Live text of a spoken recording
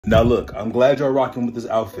Now look, I'm glad y'all rocking with this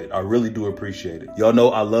outfit. I really do appreciate it. Y'all know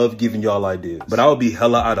I love giving y'all ideas, but I would be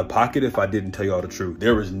hella out of pocket if I didn't tell y'all the truth.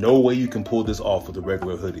 There is no way you can pull this off with a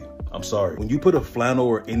regular hoodie. I'm sorry. When you put a flannel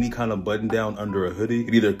or any kind of button down under a hoodie,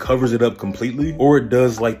 it either covers it up completely or it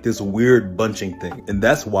does like this weird bunching thing. And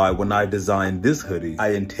that's why when I designed this hoodie,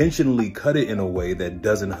 I intentionally cut it in a way that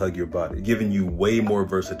doesn't hug your body, giving you way more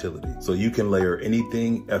versatility. So you can layer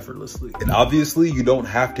anything effortlessly. And obviously you don't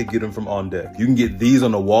have to get them from On Deck. You can get these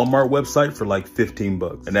on the Walmart website for like 15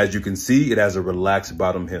 bucks. And as you can see, it has a relaxed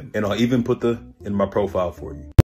bottom hem. And I'll even put in my profile for you.